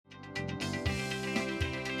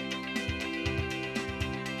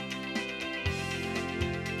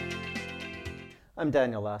I'm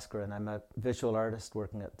Daniel Laskarin. I'm a visual artist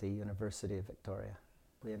working at the University of Victoria.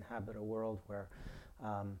 We inhabit a world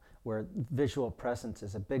where visual presence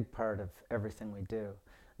is a big part of everything we do.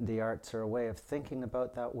 The arts are a way of thinking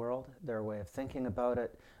about that world. They're a way of thinking about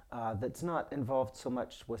it that's not involved so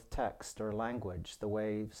much with text or language the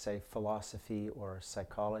way, say, philosophy or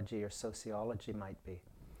psychology or sociology might be.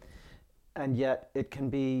 And yet it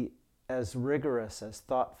can be as rigorous, as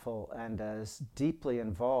thoughtful, and as deeply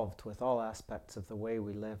involved with all aspects of the way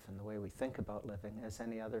we live and the way we think about living as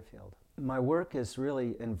any other field. My work is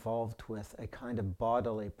really involved with a kind of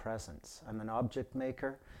bodily presence. I'm an object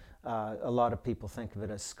maker. A lot of people think of it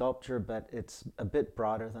as sculpture, but it's a bit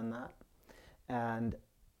broader than that. And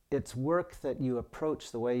it's work that you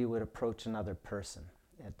approach the way you would approach another person.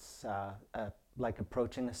 It's like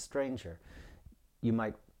approaching a stranger. You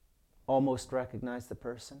might almost recognize the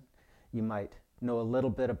person. You might know a little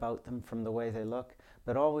bit about them from the way they look,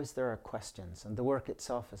 but always there are questions, and the work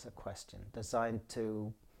itself is a question designed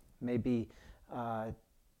to maybe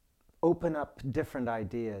open up different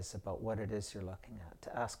ideas about what it is you're looking at,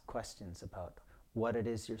 to ask questions about what it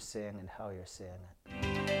is you're seeing and how you're seeing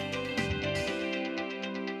it.